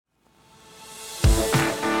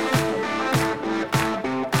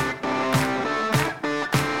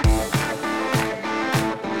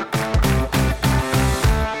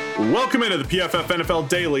Welcome into the PFF NFL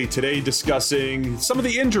Daily. Today discussing some of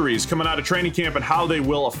the injuries coming out of training camp and how they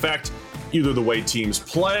will affect either the way teams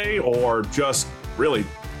play or just really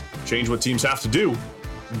change what teams have to do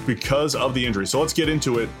because of the injury. So let's get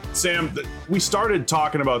into it. Sam, we started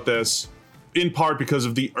talking about this in part because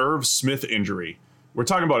of the Irv Smith injury. We're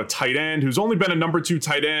talking about a tight end who's only been a number 2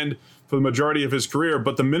 tight end for the majority of his career,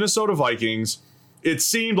 but the Minnesota Vikings, it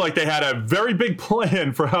seemed like they had a very big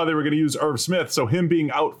plan for how they were going to use Irv Smith. So him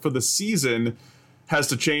being out for the season has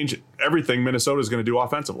to change everything Minnesota is going to do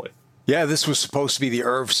offensively. Yeah, this was supposed to be the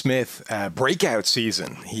Irv Smith breakout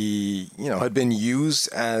season. He, had been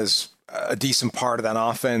used as a decent part of that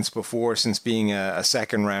offense before, since being a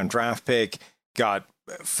second-round draft pick. Got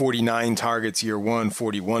 49 targets year 1,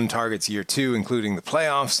 41 targets year 2, including the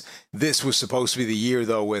playoffs. This was supposed to be the year,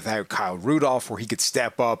 though, without Kyle Rudolph, where he could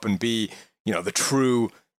step up and be, the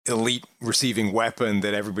true elite receiving weapon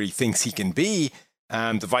that everybody thinks he can be.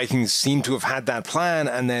 The Vikings seem to have had that plan,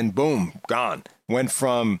 and then boom, gone. Went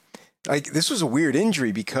from, this was a weird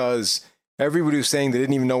injury because everybody was saying they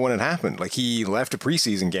didn't even know when it happened. He left a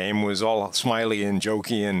preseason game, was all smiley and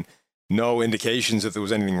jokey and no indications that there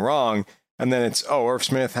was anything wrong. And then it's, Irv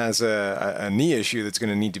Smith has a knee issue that's going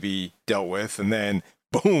to need to be dealt with. And then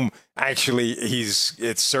boom, actually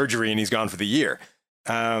it's surgery and he's gone for the year.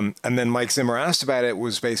 And then Mike Zimmer asked about it,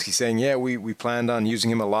 was basically saying, yeah, we planned on using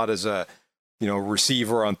him a lot as a,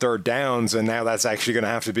 receiver on third downs. And now that's actually going to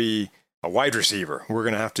have to be a wide receiver. We're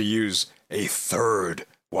going to have to use a third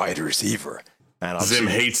wide receiver. And Zim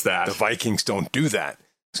hates that. The Vikings don't do that.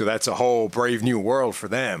 So that's a whole brave new world for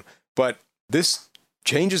them. But this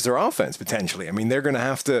changes their offense potentially. I mean, they're going to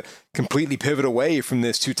have to completely pivot away from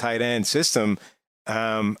this 2 tight end system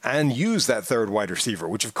and use that third wide receiver,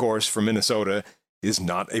 which of course for Minnesota is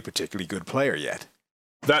not a particularly good player yet.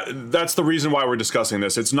 That's the reason why we're discussing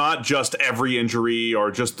this. It's not just every injury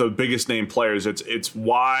or just the biggest name players. It's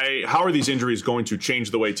how are these injuries going to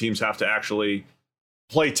change the way teams have to actually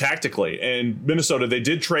play tactically? And Minnesota, they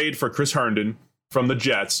did trade for Chris Herndon from the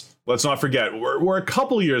Jets. Let's not forget, we're a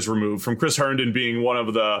couple years removed from Chris Herndon being one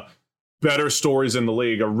of the better stories in the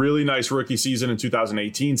league. A really nice rookie season in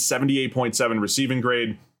 2018, 78.7 receiving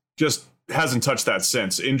grade. Just hasn't touched that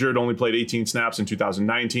since. Injured, only played 18 snaps in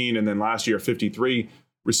 2019, and then last year 53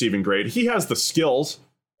 receiving grade. He has the skills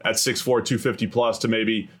at 6'4", 250 plus to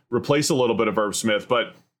maybe replace a little bit of Irv Smith,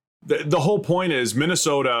 but the whole point is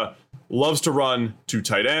Minnesota loves to run 2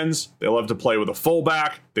 tight ends. They love to play with a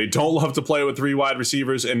fullback. They don't love to play with 3 wide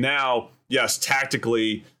receivers. And now, yes,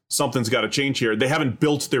 tactically, something's got to change here. They haven't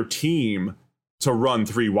built their team to run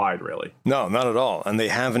 3 wide, really. No, not at all. And they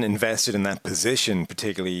haven't invested in that position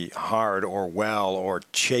particularly hard or well or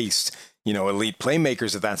chased, elite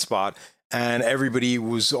playmakers at that spot. And everybody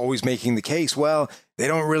was always making the case, well, they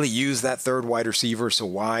don't really use that third wide receiver, so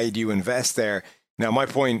why do you invest there? Now, my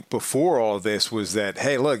point before all of this was that,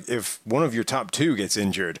 hey, look, if one of your top 2 gets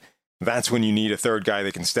injured, that's when you need a third guy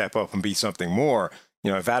that can step up and be something more.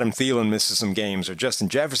 If Adam Thielen misses some games or Justin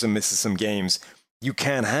Jefferson misses some games, you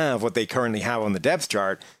can't have what they currently have on the depth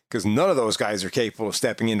chart because none of those guys are capable of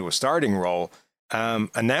stepping into a starting role.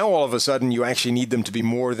 And now all of a sudden you actually need them to be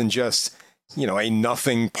more than just, a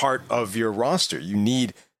nothing part of your roster. You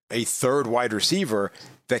need a third wide receiver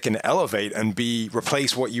that can elevate and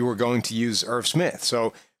replace what you were going to use Irv Smith.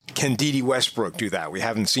 So can Dede Westbrook do that? We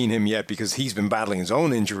haven't seen him yet because he's been battling his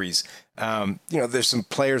own injuries. There's some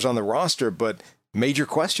players on the roster, but major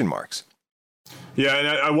question marks. Yeah, and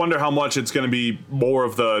I wonder how much it's going to be more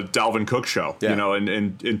of the Dalvin Cook show,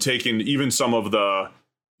 and taking even some of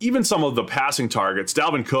the passing targets.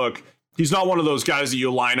 Dalvin Cook, he's not one of those guys that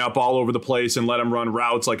you line up all over the place and let him run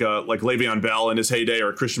routes like Le'Veon Bell in his heyday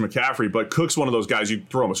or Christian McCaffrey. But Cook's one of those guys, you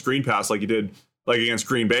throw him a screen pass like he did against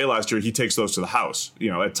Green Bay last year, he takes those to the house,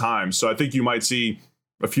 at times. So I think you might see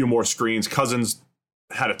a few more screens. Cousins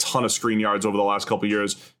had a ton of screen yards over the last couple of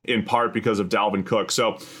years, in part because of Dalvin Cook.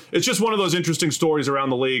 So it's just one of those interesting stories around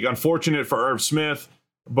the league. Unfortunate for Irv Smith,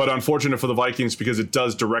 but unfortunate for the Vikings because it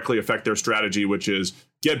does directly affect their strategy, which is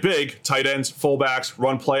get big, tight ends, fullbacks,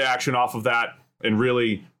 run play action off of that, and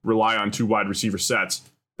really rely on 2 wide receiver sets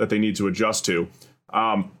that they need to adjust to.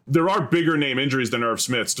 There are bigger name injuries than Irv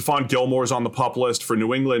Smith. Stephon Gilmore's on the PUP list for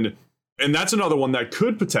New England, and that's another one that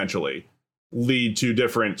could potentially lead to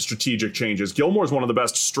different strategic changes. Gilmore's one of the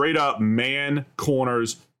best straight-up man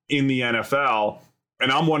corners in the NFL,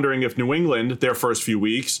 and I'm wondering if New England, their first few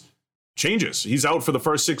weeks, changes. He's out for the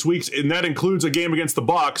first 6 weeks, and that includes a game against the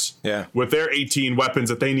Bucs with their 18 weapons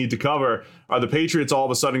that they need to cover. Are the Patriots all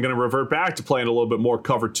of a sudden going to revert back to playing a little bit more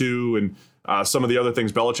cover two and some of the other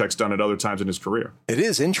things Belichick's done at other times in his career? It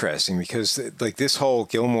is interesting because like this whole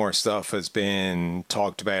Gilmore stuff has been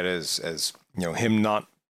talked about as him not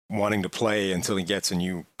wanting to play until he gets a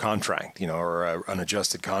new contract, or an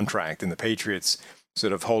adjusted contract, and the Patriots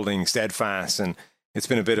sort of holding steadfast, and it's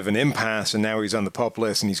been a bit of an impasse, and now he's on the PUP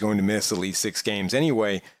list and he's going to miss at least 6 games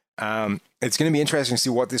anyway. It's going to be interesting to see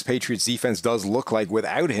what this Patriots defense does look like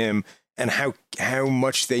without him and how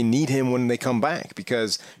much they need him when they come back,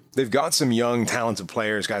 because they've got some young, talented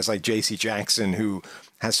players, guys like J.C. Jackson, who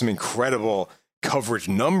has some incredible coverage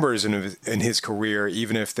numbers in his career,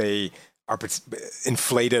 even if they are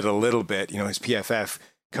inflated a little bit. His PFF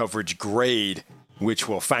coverage grade, which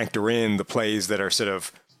will factor in the plays that are sort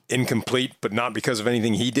of incomplete, but not because of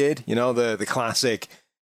anything he did. The classic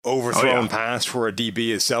overthrown pass where a DB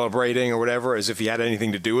is celebrating or whatever, as if he had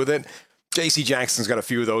anything to do with it. J.C. Jackson's got a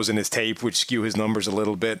few of those in his tape, which skew his numbers a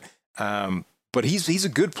little bit. But he's a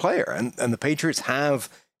good player, and the Patriots have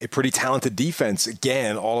a pretty talented defense.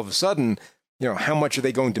 Again, all of a sudden, how much are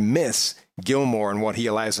they going to miss Gilmore and what he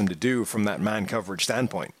allows them to do from that man coverage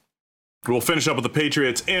standpoint? We'll finish up with the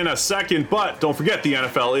Patriots in a second, but don't forget the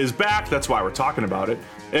NFL is back. That's why we're talking about it.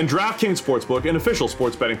 And DraftKings Sportsbook, an official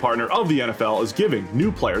sports betting partner of the NFL, is giving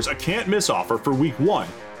new players a can't-miss offer for Week 1.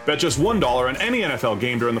 Bet just $1 on any NFL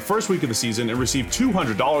game during the first week of the season and receive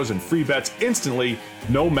 $200 in free bets instantly,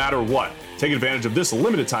 no matter what. Take advantage of this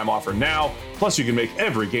limited-time offer now. Plus, you can make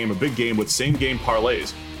every game a big game with same-game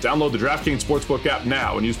parlays. Download the DraftKings Sportsbook app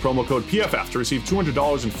now and use promo code PFF to receive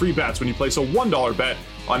 $200 in free bets when you place a $1 bet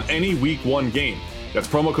on any Week 1 game. That's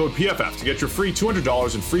promo code PFF to get your free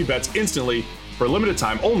 $200 in free bets instantly for a limited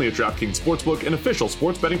time only at DraftKings Sportsbook, an official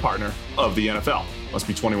sports betting partner of the NFL. Must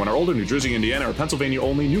be 21 or older, New Jersey, Indiana, or Pennsylvania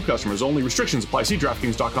only. New customers only. Restrictions apply. See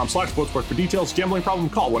DraftKings.com/sportsbook for details. Gambling problem?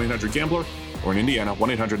 Call 1-800-GAMBLER or in Indiana,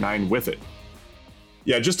 1-800-9-WITH-IT.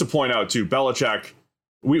 Yeah, just to point out too, Belichick,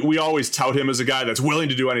 we always tout him as a guy that's willing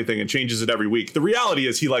to do anything and changes it every week. The reality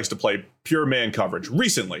is he likes to play pure man coverage.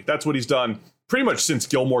 Recently, that's what he's done pretty much since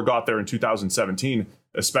Gilmore got there in 2017,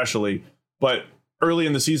 especially. But early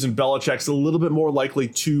in the season, Belichick's a little bit more likely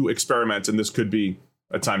to experiment, and this could be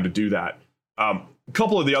a time to do that. A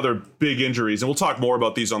couple of the other big injuries, and we'll talk more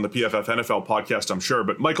about these on the PFF NFL podcast, I'm sure,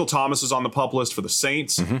 but Michael Thomas is on the PUP list for the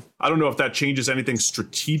Saints. Mm-hmm. I don't know if that changes anything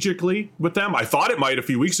strategically with them. I thought it might a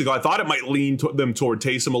few weeks ago. I thought it might lean them toward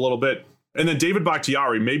Taysom a little bit. And then David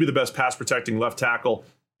Bakhtiari, maybe the best pass-protecting left tackle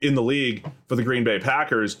in the league for the Green Bay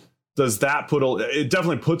Packers. Does that it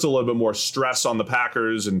definitely puts a little bit more stress on the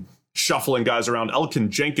Packers and shuffling guys around. Elgton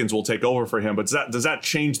Jenkins will take over for him, but does that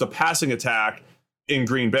change the passing attack in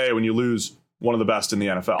Green Bay when you lose one of the best in the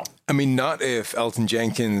NFL? I mean, not if Elgton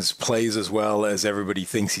Jenkins plays as well as everybody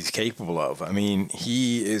thinks he's capable of. I mean,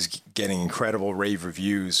 he is getting incredible rave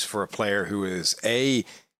reviews for a player who is A,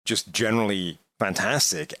 just generally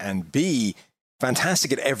fantastic, and B,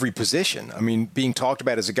 fantastic at every position. I mean, being talked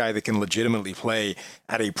about as a guy that can legitimately play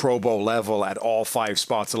at a Pro Bowl level at all 5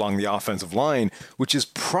 spots along the offensive line, which is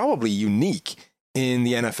probably unique in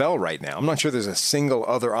the NFL right now. I'm not sure there's a single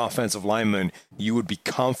other offensive lineman you would be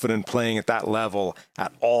confident playing at that level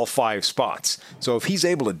at all 5 spots. So if he's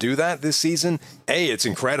able to do that this season, A, it's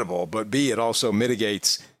incredible, but B, it also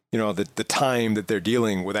mitigates, the time that they're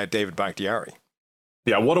dealing without David Bakhtiari.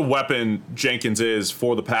 Yeah, what a weapon Jenkins is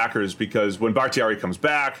for the Packers, because when Bakhtiari comes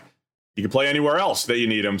back, he can play anywhere else that you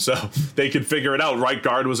need him, so they could figure it out. Right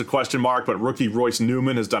guard was a question mark, but rookie Royce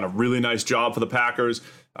Newman has done a really nice job for the Packers.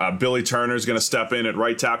 Billy Turner's going to step in at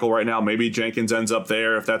right tackle right now. Maybe Jenkins ends up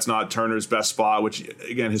there if that's not Turner's best spot, which,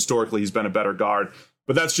 again, historically he's been a better guard.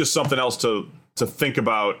 But that's just something else to think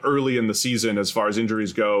about early in the season as far as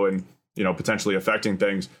injuries go and, potentially affecting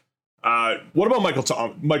things. What about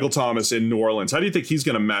Michael Thomas in New Orleans? How do you think he's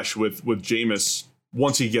going to mesh with Jameis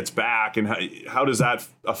once he gets back, and how does that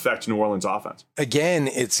affect New Orleans offense? Again,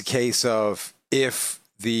 it's a case of if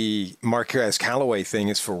the Marquez Callaway thing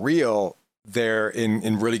is for real, they're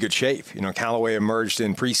in really good shape. Callaway emerged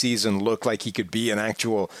in preseason, looked like he could be an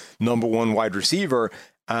actual number 1 wide receiver,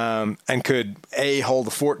 and could A, hold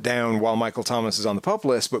the fort down while Michael Thomas is on the PUP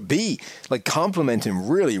list, but B, complement him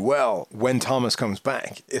really well when Thomas comes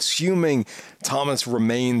back. Assuming Thomas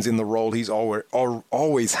remains in the role he's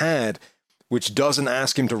always had, which doesn't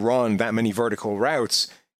ask him to run that many vertical routes,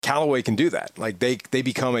 Callaway can do that. They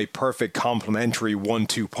become a perfect complementary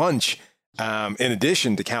 1-2 punch, in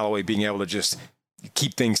addition to Callaway being able to just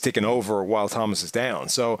keep things ticking over while Thomas is down.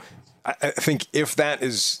 So I think if that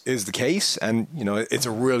is the case, and it's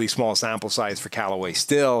a really small sample size for Callaway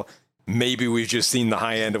still, maybe we've just seen the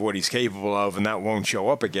high end of what he's capable of, and that won't show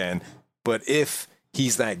up again. But if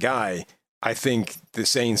he's that guy, I think the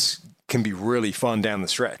Saints can be really fun down the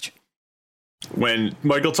stretch. When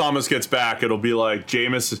Michael Thomas gets back, it'll be like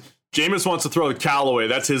Jameis wants to throw to Callaway.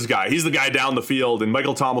 That's his guy. He's the guy down the field, and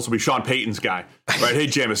Michael Thomas will be Sean Payton's guy, right? Hey,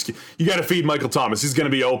 Jameis, you got to feed Michael Thomas. He's going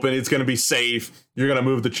to be open. It's going to be safe. You're going to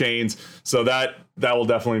move the chains. So that will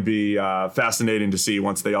definitely be fascinating to see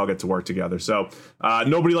once they all get to work together. So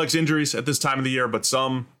nobody likes injuries at this time of the year, but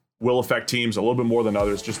some will affect teams a little bit more than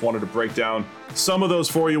others. Just wanted to break down some of those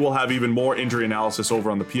for you. We'll have even more injury analysis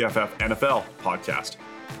over on the PFF NFL podcast.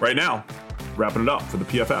 Right now, wrapping it up for the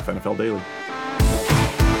PFF NFL Daily.